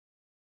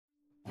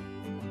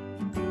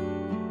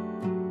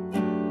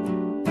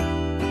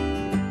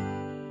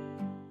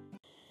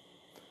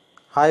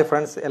Hi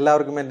friends,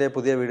 എല്ലാവർക്കും എൻ്റെ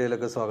പുതിയ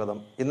വീഡിയോയിലേക്ക് സ്വാഗതം.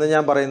 ഇന്ന്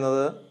ഞാൻ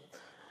പറയുന്നത്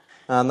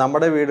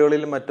നമ്മുടെ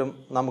വീടുകളിലും മറ്റും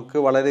നമുക്ക്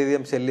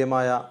വളരെയധികം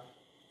ശല്യമായ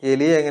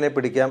എലിയെ എങ്ങനെ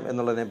പിടിക്കാം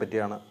എന്നുള്ളതിനെ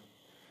പറ്റിയാണ്.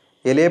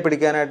 എലിയെ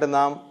പിടിക്കാനായിട്ട്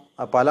നാം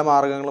പല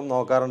മാർഗ്ഗങ്ങളും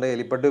നോക്കാറുണ്ട്.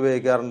 എലിപ്പട്ടി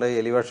ഉപയോഗിക്കാറുണ്ട്,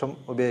 എലിവിഷം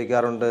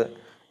ഉപയോഗിക്കാറുണ്ട്.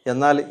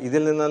 എന്നാൽ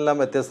ഇതിൽ നിന്നെല്ലാം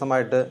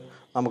വ്യത്യസ്തമായിട്ട്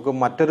നമുക്ക്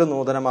മറ്റൊരു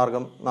നൂതന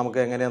മാർഗ്ഗം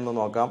നമുക്ക് എങ്ങനെയെന്ന്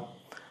നോക്കാം.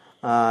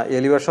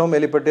 എലിവിഷവും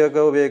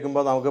എലിപ്പെട്ടിയൊക്കെ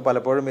ഉപയോഗിക്കുമ്പോൾ നമുക്ക്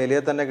പലപ്പോഴും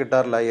എലിയെ തന്നെ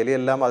കിട്ടാറില്ല.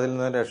 എലിയെല്ലാം അതിൽ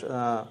നിന്ന്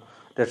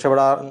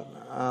രക്ഷപ്പെടാൻ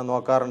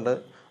നോക്കാറുണ്ട്.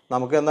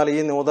 നമുക്ക് എന്നാൽ ഈ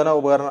നൂതന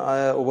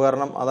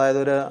ഉപകരണം അതായത്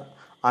ഒരു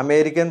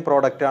അമേരിക്കൻ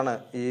പ്രോഡക്റ്റാണ്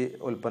ഈ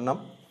ഉൽപ്പന്നം.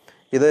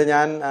 ഇത്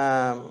ഞാൻ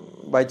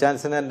ബൈ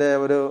ചാൻസിന് എൻ്റെ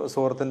ഒരു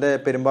സുഹൃത്തിൻ്റെ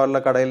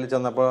പെരുമ്പാവൂരിലെ കടയിൽ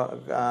ചെന്നപ്പോൾ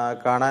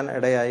കാണാൻ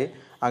ഇടയായി.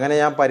 അങ്ങനെ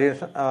ഞാൻ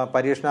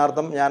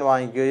പരീക്ഷണാർത്ഥം ഞാൻ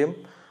വാങ്ങിക്കുകയും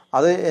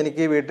അത്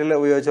എനിക്ക് വീട്ടിൽ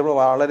ഉപയോഗിച്ചപ്പോൾ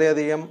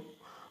വളരെയധികം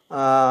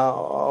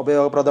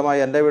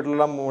ഉപയോഗപ്രദമായി എൻ്റെ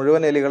വീട്ടിലുള്ള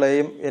മുഴുവൻ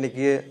എലികളെയും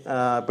എനിക്ക്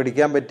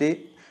പിടിക്കാൻ പറ്റി.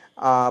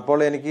 അപ്പോൾ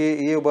എനിക്ക്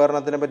ഈ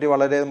ഉപകരണത്തിനെ പറ്റി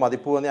വളരെ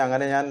മതിപ്പ് തോന്നി.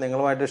 അങ്ങനെ ഞാൻ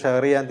നിങ്ങളുമായിട്ട്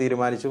ഷെയർ ചെയ്യാൻ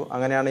തീരുമാനിച്ചു.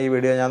 അങ്ങനെയാണ് ഈ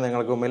വീഡിയോ ഞാൻ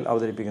നിങ്ങൾക്ക് മുമ്പിൽ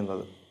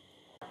അവതരിപ്പിക്കുന്നത്.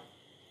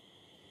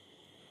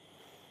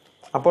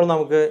 അപ്പോൾ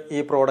നമുക്ക്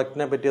ഈ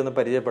പ്രോഡക്റ്റിനെ പറ്റി ഒന്ന്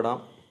പരിചയപ്പെടാം.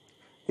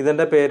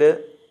 ഇതിൻ്റെ പേര്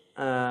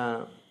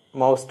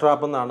മൗസ്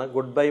ട്രാപ്പ് എന്നാണ്.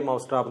 ഗുഡ് ബൈ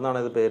മൗസ് ട്രാപ്പ് എന്നാണ്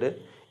ഇത് പേര്.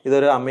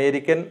 ഇതൊരു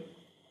അമേരിക്കൻ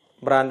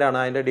ബ്രാൻഡാണ്.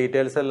 അതിൻ്റെ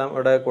ഡീറ്റെയിൽസ് എല്ലാം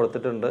ഇവിടെ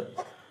കൊടുത്തിട്ടുണ്ട്.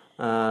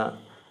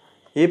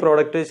 ഈ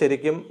പ്രോഡക്റ്റ്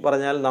ശരിക്കും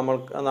പറഞ്ഞാൽ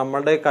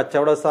നമ്മളുടെ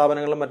കച്ചവട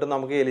സ്ഥാപനങ്ങളിലും മറ്റും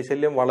നമുക്ക്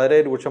എലിശല്യം വളരെ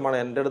രൂക്ഷമാണ്.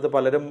 എൻ്റെ അടുത്ത്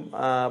പലരും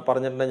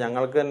പറഞ്ഞിട്ടുണ്ട്,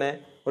 ഞങ്ങൾക്ക് തന്നെ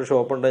ഒരു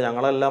ഷോപ്പുണ്ട്,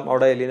 ഞങ്ങളെല്ലാം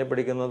അവിടെ എലിനെ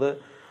പിടിക്കുന്നത്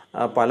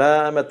പല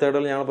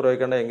മെത്തേഡുകൾ ഞങ്ങൾ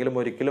പ്രയോഗിക്കേണ്ട, എങ്കിലും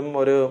ഒരിക്കലും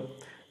ഒരു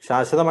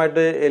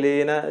ശാശ്വതമായിട്ട്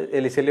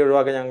എലിശല്യം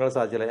ഒഴിവാക്കാൻ ഞങ്ങൾ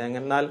സാധിച്ചില്ല.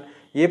 എന്നാൽ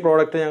ഈ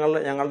പ്രോഡക്റ്റ്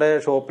ഞങ്ങളുടെ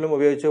ഷോപ്പിലും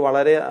ഉപയോഗിച്ച്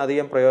വളരെ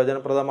അധികം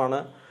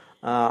പ്രയോജനപ്രദമാണ്.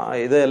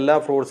 ഇത് എല്ലാ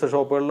ഫ്രൂട്ട്സ്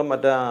ഷോപ്പുകളിലും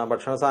മറ്റ്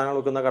ഭക്ഷണ സാധനങ്ങൾ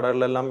വിൽക്കുന്ന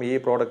കടകളിലെല്ലാം ഈ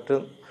പ്രോഡക്റ്റ്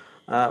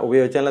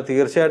ഉപയോഗിച്ചാൽ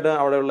തീർച്ചയായിട്ടും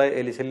അവിടെയുള്ള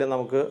എലിശല്യം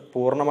നമുക്ക്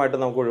പൂർണ്ണമായിട്ട്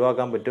നമുക്ക്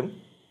ഒഴിവാക്കാൻ പറ്റും.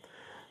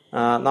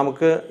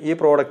 നമുക്ക് ഈ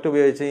പ്രോഡക്റ്റ്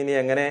ഉപയോഗിച്ച് ഇനി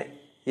എങ്ങനെ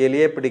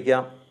എലിയെ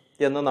പിടിക്കാം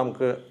എന്ന്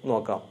നമുക്ക്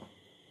നോക്കാം.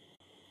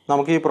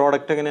 നമുക്ക് ഈ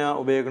പ്രോഡക്റ്റ് എങ്ങനെയാണ്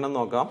ഉപയോഗിക്കണം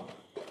നോക്കാം.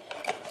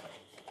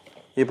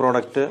 ഈ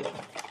പ്രോഡക്റ്റ്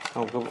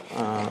നമുക്ക്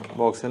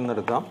ബോക്സിൽ നിന്ന്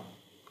എടുക്കാം.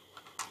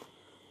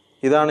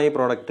 ഇതാണ് ഈ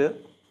പ്രോഡക്റ്റ്.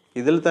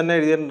 ഇതിൽ തന്നെ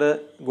എഴുതിയിട്ടുണ്ട്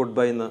ഗുഡ്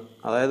ബൈ എന്ന്.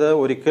 അതായത്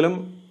ഒരിക്കലും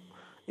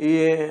ഈ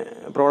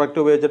പ്രോഡക്റ്റ്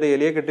ഉപയോഗിച്ചിട്ട്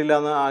എലിയെ കിട്ടില്ല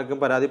എന്ന് ആർക്കും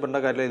പരാതിപ്പെടേണ്ട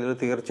കാര്യമില്ല. ഇതിൽ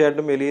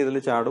തീർച്ചയായിട്ടും എലി ഇതിൽ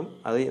ചാടും.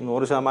 അത്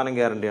 100%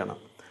 ഗ്യാരണ്ടിയാണ്.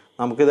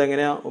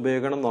 നമുക്കിതെങ്ങനെയാണ്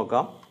ഉപയോഗിക്കണം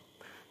നോക്കാം.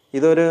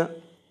 ഇതൊരു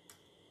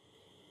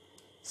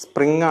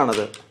സ്പ്രിങ്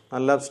ആണിത്.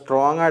 നല്ല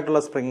സ്ട്രോങ്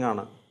ആയിട്ടുള്ള സ്പ്രിങ്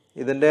ആണ്.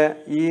 ഇതിൻ്റെ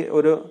ഈ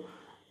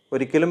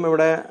ഒരിക്കലും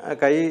ഇവിടെ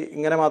കൈ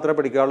ഇങ്ങനെ മാത്രമേ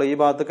പിടിക്കാവുള്ളൂ. ഈ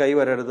ഭാഗത്ത് കൈ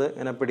വരരുത്.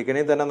 ഇങ്ങനെ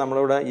പിടിക്കണമെങ്കിൽ തന്നെ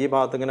നമ്മളിവിടെ ഈ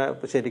ഭാഗത്ത് ഇങ്ങനെ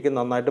ശരിക്കും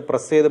നന്നായിട്ട്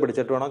പ്രസ് ചെയ്ത്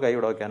പിടിച്ചിട്ട് വേണം കൈ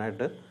ഇവിടെ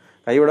വയ്ക്കാനായിട്ട്.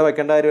 കൈ ഇവിടെ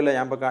വെക്കേണ്ട കാര്യമില്ല.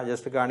 ഞാൻ ഇപ്പോൾ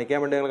ജസ്റ്റ് കാണിക്കാൻ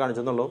വേണ്ടി ഞങ്ങൾ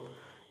കാണിച്ചെന്നുള്ളൂ.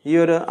 ഈ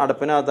ഒരു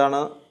അടപ്പിനകത്താണ്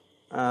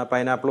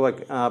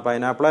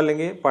പൈനാപ്പിൾ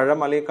അല്ലെങ്കിൽ പഴം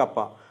അല്ലെങ്കിൽ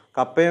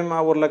കപ്പയും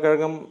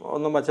ഉരുളക്കിഴങ്ങും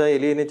ഒന്നും വെച്ചാൽ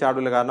എലി ഇനി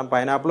ചാടില്ല. കാരണം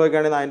പൈനാപ്പിൾ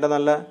വയ്ക്കുകയാണെങ്കിൽ അതിൻ്റെ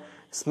നല്ല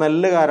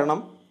സ്മെല്ല് കാരണം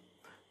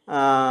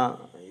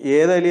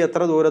ഏത് എലി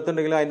എത്ര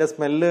ദൂരത്തുണ്ടെങ്കിലും അതിൻ്റെ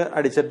സ്മെല്ല്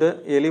അടിച്ചിട്ട്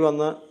എലി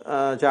വന്ന്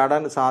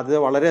ചാടാൻ സാധ്യത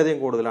വളരെയധികം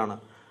കൂടുതലാണ്.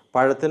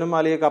 പഴത്തിനും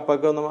അല്ലെങ്കിൽ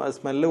കപ്പയ്ക്കും ഒന്നും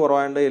സ്മെല്ല്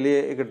കുറവായതുകൊണ്ട് എലി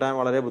കിട്ടാൻ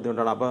വളരെ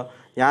ബുദ്ധിമുട്ടാണ്. അപ്പോൾ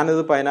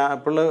ഞാനിത്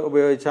പൈനാപ്പിൾ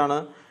ഉപയോഗിച്ചാണ്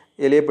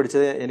എലിയെ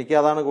പിടിച്ചത്. എനിക്ക്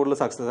അതാണ് കൂടുതൽ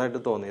സക്സസ്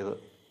ആയിട്ട് തോന്നിയത്.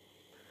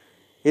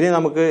 ഇനി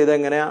നമുക്ക്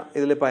ഇതെങ്ങനെയാണ്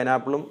ഇതിൽ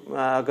പൈനാപ്പിളും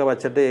ഒക്കെ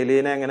വച്ചിട്ട്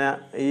എലീനെ എങ്ങനെ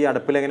ഈ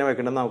അടുപ്പിലെങ്ങനെ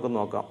വെക്കണമെന്ന് നമുക്ക്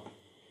നോക്കാം.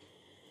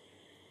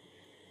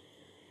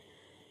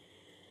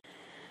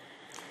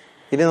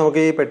 ഇനി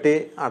നമുക്ക് ഈ പെട്ടി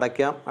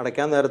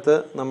അടയ്ക്കാൻ നേരത്ത്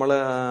നമ്മൾ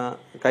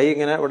കൈ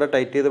ഇങ്ങനെ ഇവിടെ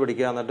ടൈറ്റ് ചെയ്ത്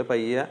പിടിക്കുക. എന്നിട്ട്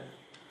പയ്യെ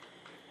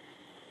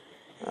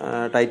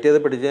ടൈറ്റ് ചെയ്ത്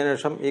പിടിച്ചതിന്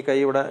ശേഷം ഈ കൈ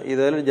ഇവിടെ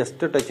ഇതിൽ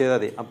ജസ്റ്റ് ടച്ച് ചെയ്താൽ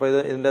മതി. അപ്പോൾ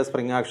ഇതിൻ്റെ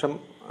സ്പ്രിങ് ആക്ഷൻ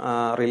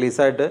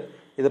റിലീസായിട്ട്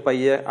ഇത്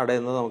പയ്യെ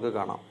അടയുന്നത് നമുക്ക്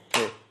കാണാം.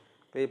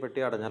 ഇപ്പോൾ ഈ പെട്ടി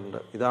അടഞ്ഞിട്ടുണ്ട്.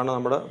 ഇതാണ്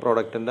നമ്മുടെ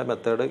പ്രോഡക്റ്റിൻ്റെ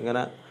മെത്തേഡ്.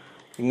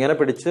 ഇങ്ങനെ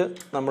പിടിച്ച്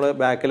നമ്മൾ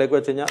ബാക്കിലേക്ക്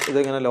വെച്ച് കഴിഞ്ഞാൽ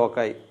ഇതിങ്ങനെ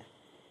ലോക്കായി.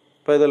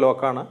 ഇപ്പോൾ ഇത്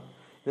ലോക്കാണ്.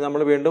 ഇത്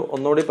നമ്മൾ വീണ്ടും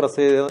ഒന്നുകൂടി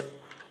പ്രസ്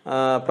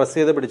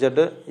ചെയ്ത്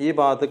പിടിച്ചിട്ട് ഈ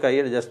ഭാഗത്ത് കൈ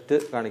ജസ്റ്റ്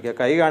കാണിക്കുക.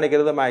 കൈ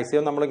കാണിക്കരുത്.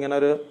 മാക്സിമം നമ്മളിങ്ങനെ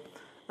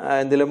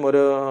എന്തെങ്കിലും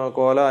ഒരു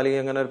കോലോ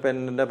അല്ലെങ്കിൽ ഇങ്ങനെ ഒരു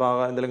പെന്നിൻ്റെ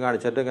ഭാഗം എന്തെങ്കിലും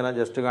കാണിച്ചിട്ട് ഇങ്ങനെ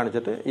ജസ്റ്റ്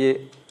കാണിച്ചിട്ട്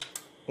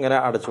ഇങ്ങനെ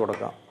അടച്ചു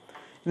കൊടുക്കാം.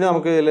 ഇനി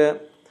നമുക്ക് ഇതിൽ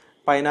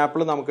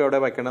പൈനാപ്പിൾ നമുക്ക് എവിടെ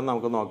വെക്കണമെന്ന്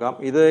നമുക്ക് നോക്കാം.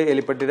 ഇത്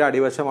എലിപ്പെട്ടിയുടെ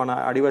അടിവശമാണ്.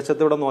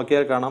 അടിവശത്ത് ഇവിടെ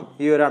നോക്കിയാൽ കാണാം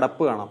ഈ ഒരു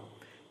അടപ്പ് കാണാം.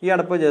 ഈ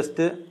അടപ്പ്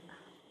ജസ്റ്റ്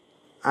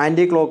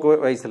ആൻറ്റി ക്ലോക്ക്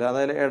വൈസിൽ,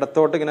 അതായത്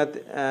ഇടത്തോട്ട് ഇങ്ങനെ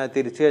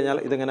തിരിച്ചു കഴിഞ്ഞാൽ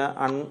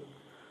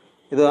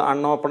ഇത്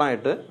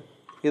അൺഓപ്പണായിട്ട്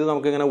ഇത്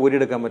നമുക്കിങ്ങനെ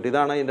ഊരിയെടുക്കാൻ പറ്റും.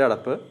 ഇതാണ് ഇതിൻ്റെ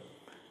അടപ്പ്.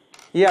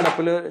 ഈ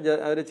അടപ്പിൽ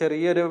ഒരു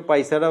ചെറിയൊരു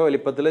പൈസയുടെ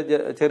വലിപ്പത്തിൽ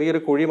ചെറിയൊരു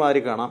കുഴി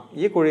മാതിരി കാണാം.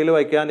 ഈ കുഴിയിൽ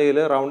വയ്ക്കാൻ ഇതിൽ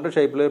റൗണ്ട്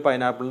ഷേപ്പിൽ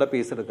പൈനാപ്പിളിൻ്റെ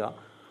പീസ് എടുക്കുക.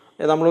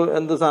 നമ്മൾ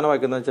എന്ത് സാധനം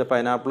വയ്ക്കുന്നത് വെച്ചാൽ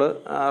പൈനാപ്പിൾ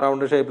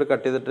റൗണ്ട് ഷേപ്പിൽ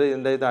കട്ട് ചെയ്തിട്ട്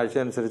ഇതിൻ്റെ താഴ്ച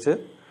അനുസരിച്ച്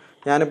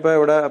ഞാനിപ്പോൾ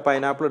ഇവിടെ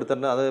പൈനാപ്പിൾ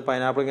എടുത്തിട്ടുണ്ട്. അത്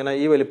പൈനാപ്പിൾ ഇങ്ങനെ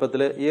ഈ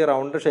വലിപ്പത്തിൽ ഈ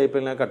റൗണ്ട്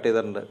ഷേപ്പിൽ ഞാൻ കട്ട്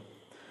ചെയ്തിട്ടുണ്ട്.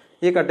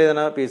 ഈ കട്ട്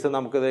ചെയ്ത പീസ്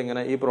നമുക്കിത്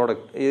ഇങ്ങനെ ഈ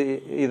പ്രോഡക്റ്റ്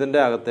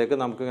ഇതിൻ്റെ അകത്തേക്ക്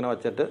നമുക്കിങ്ങനെ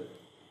വച്ചിട്ട്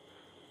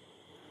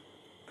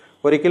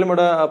ഒരിക്കലും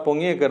ഇവിടെ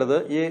പൊങ്ങി വെക്കരുത്.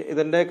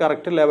 ഇതിൻ്റെ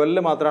കറക്റ്റ് ലെവലിൽ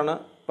മാത്രമാണ്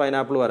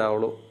പൈനാപ്പിൾ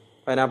വരാവുള്ളൂ.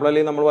 പൈനാപ്പിൾ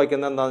അല്ലെങ്കിൽ നമ്മൾ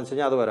വയ്ക്കുന്നത് എന്താണെന്ന് വെച്ച്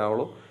കഴിഞ്ഞാൽ അത്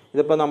വരാവുള്ളൂ.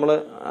 ഇതിപ്പോൾ നമ്മൾ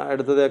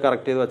എടുത്തത്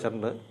കറക്റ്റ് ചെയ്ത്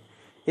വെച്ചിട്ടുണ്ട്.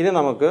 ഇനി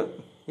നമുക്ക്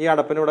ഈ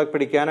അടപ്പിനൂടെ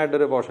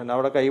പിടിക്കാനായിട്ടൊരു പോർഷൻ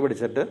അവിടെ കൈ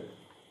പിടിച്ചിട്ട്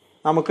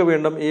നമുക്ക്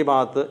വീണ്ടും ഈ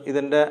ഭാഗത്ത്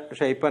ഇതിൻ്റെ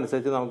ഷേപ്പ്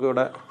അനുസരിച്ച്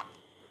നമുക്കിവിടെ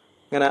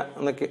ഇങ്ങനെ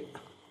നിൽക്കി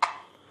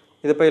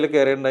ഇതിപ്പോൾ ഇതിൽ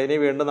കയറിയിട്ടുണ്ട്. ഇനി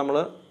വീണ്ടും നമ്മൾ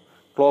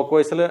ക്ലോക്ക്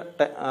വൈസിൽ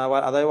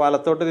അതായത്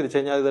വലത്തോട്ട് തിരിച്ചു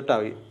കഴിഞ്ഞാൽ ഇത്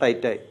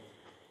ടൈറ്റായി.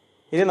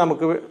 ഇനി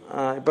നമുക്ക്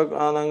ഇപ്പോൾ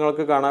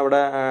നിങ്ങൾക്ക് കാണാം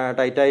ഇവിടെ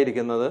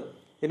ടൈറ്റായിരിക്കുന്നത്.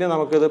 ഇനി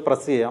നമുക്കിത്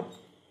പ്രസ് ചെയ്യാം.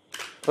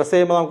 പ്രസ്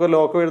ചെയ്യുമ്പോൾ നമുക്ക്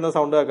ലോക്ക് വീഴുന്ന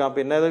സൗണ്ട് കേൾക്കാം.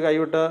 പിന്നെ ഇത്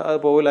കൈവിട്ട് അത്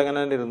പോകില്ല, അങ്ങനെ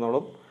തന്നെ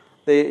ഇരുന്നോളും.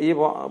 ഈ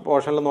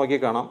പോർഷനിൽ നോക്കി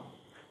കാണാം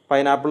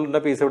പൈനാപ്പിളിൻ്റെ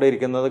പീസ് ഇവിടെ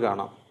ഇരിക്കുന്നത്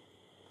കാണാം.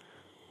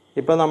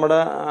 ഇപ്പം നമ്മുടെ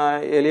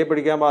എലിയെ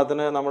പിടിക്കാൻ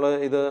പാകത്തിന് നമ്മൾ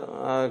ഇത്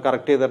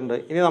കറക്റ്റ് ചെയ്തിട്ടുണ്ട്.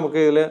 ഇനി നമുക്ക്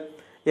ഇതിൽ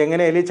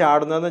എങ്ങനെ എലി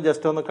ചാടുന്നതെന്ന്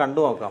ജസ്റ്റ് ഒന്ന് കണ്ടു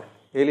നോക്കാം.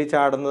 എലി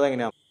ചാടുന്നത്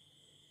എങ്ങനെയാണ്.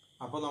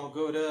 അപ്പോൾ നമുക്ക്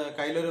ഒരു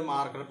കയ്യിലൊരു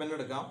മാർക്കർ പെൻ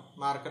എടുക്കാം.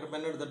 മാർക്കർ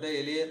പെൻ എടുത്തിട്ട്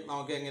എലി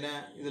നമുക്ക് എങ്ങനെ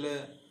ഇതിൽ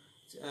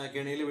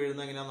കെണിയിൽ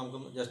വീഴുന്നത് എങ്ങനെയാണെന്ന്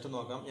നമുക്ക് ജസ്റ്റ്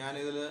നോക്കാം.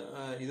 ഞാനിതിൽ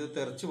ഇത്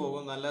തെറിച്ച്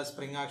പോകും. നല്ല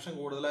സ്പ്രിങ് ആക്ഷൻ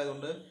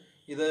കൂടുതലായതുകൊണ്ട്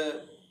ഇത്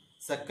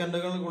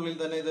സെക്കൻഡുകൾക്കുള്ളിൽ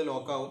തന്നെ ഇത്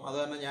ലോക്കാവും. അത്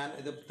കാരണം ഞാൻ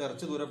ഇത്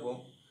തെറിച്ച് ദൂരെ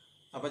പോകും.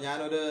 അപ്പോൾ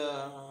ഞാനൊരു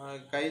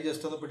കൈ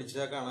ജസ്റ്റ് ഒന്ന്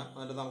പിടിച്ചേക്കാണ്.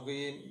 എന്നിട്ട് നമുക്ക്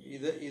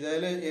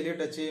ഇതിൽ എലി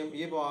ടച്ച് ചെയ്യും.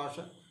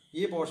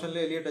 ഈ പോർഷനിൽ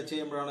എലി ടച്ച്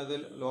ചെയ്യുമ്പോഴാണ് ഇത്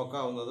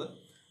ലോക്കാവുന്നത്,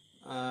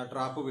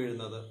 ട്രാപ്പ്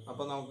വീഴുന്നത്.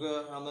 അപ്പോൾ നമുക്ക്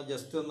ഒന്ന്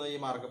ജസ്റ്റ് ഒന്ന് ഈ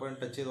മാർക്കർ പെൻ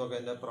ടച്ച് ചെയ്ത് നോക്കാം.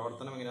 അതിൻ്റെ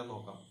പ്രവർത്തനം എങ്ങനെയാണെന്ന്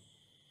നോക്കാം.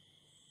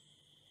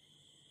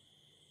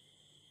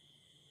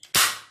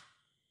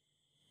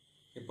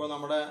 ഇപ്പോൾ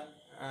നമ്മുടെ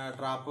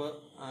ട്രാപ്പ്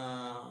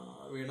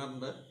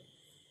വീണിട്ടുണ്ട്.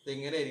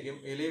 ഇതിങ്ങനെ ഇരിക്കും.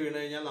 എലി വീണ്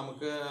കഴിഞ്ഞാൽ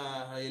നമുക്ക്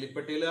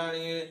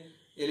എലിപ്പെട്ടിയിലാണെങ്കിൽ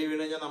എലി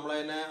വീണ് കഴിഞ്ഞാൽ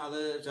നമ്മളതിനെ അത്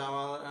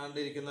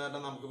ചാവാണ്ടിരിക്കുന്ന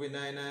കാരണം നമുക്ക് പിന്നെ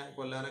അതിനെ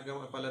കൊല്ലാനൊക്കെ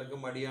പലർക്കും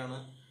മടിയാണ്.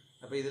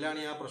 അപ്പോൾ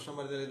ഇതിലാണ് ആ പ്രശ്നം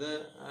വരുന്നത്. ഇത്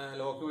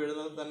ലോക്ക്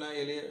വീഴുന്നത് തന്നെ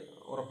എലി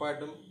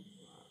ഉറപ്പായിട്ടും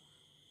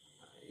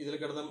ഇതിൽ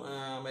കിടന്ന്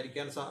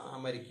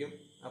മരിക്കും.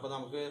 അപ്പോൾ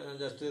നമുക്ക്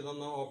ജസ്റ്റ്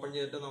ഇതൊന്ന് ഓപ്പൺ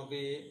ചെയ്തിട്ട് നമുക്ക്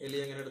ഈ എലി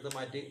എങ്ങനെ എടുത്ത്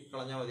മാറ്റി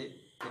കളഞ്ഞാൽ മതി.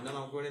 പിന്നെ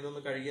നമുക്ക് വേണ്ടി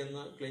ഇതൊന്ന് കഴുകി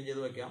ഒന്ന് ക്ലീൻ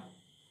ചെയ്ത് വെക്കാം.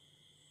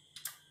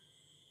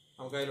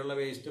 നമുക്ക് അതിലുള്ള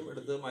വേസ്റ്റും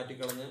എടുത്ത്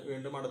മാറ്റിക്കളഞ്ഞ്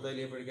വീണ്ടും അടുത്ത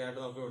എലിയെ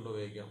പിടിക്കാനായിട്ട് നമുക്ക് വീണ്ടും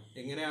ഉപയോഗിക്കാം.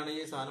 ഇങ്ങനെയാണ്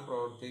ഈ സാധനം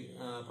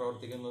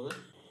പ്രവർത്തിക്കുന്നത്.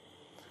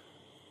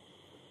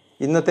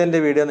 ഇന്നത്തെ എൻ്റെ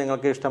വീഡിയോ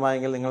നിങ്ങൾക്ക്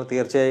ഇഷ്ടമായെങ്കിൽ നിങ്ങൾ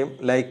തീർച്ചയായും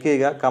ലൈക്ക്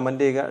ചെയ്യുക,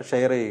 കമൻറ്റ് ചെയ്യുക,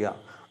 ഷെയർ ചെയ്യുക.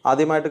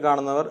 ആദ്യമായിട്ട്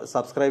കാണുന്നവർ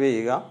സബ്സ്ക്രൈബ്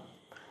ചെയ്യുക.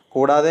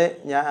 കൂടാതെ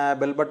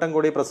ബെൽ ബട്ടൺ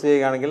കൂടി പ്രസ്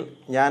ചെയ്യുകയാണെങ്കിൽ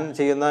ഞാൻ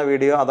ചെയ്യുന്ന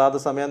വീഡിയോ അതാത്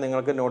സമയം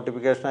നിങ്ങൾക്ക്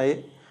നോട്ടിഫിക്കേഷനായി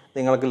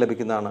നിങ്ങൾക്ക്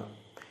ലഭിക്കുന്നതാണ്.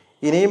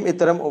 ഇനിയും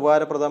ഇത്തരം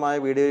ഉപകാരപ്രദമായ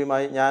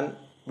വീഡിയോയുമായി ഞാൻ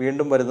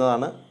വീണ്ടും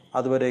വരുന്നതാണ്.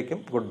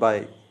 അതുവരേക്കും ഗുഡ് ബൈ.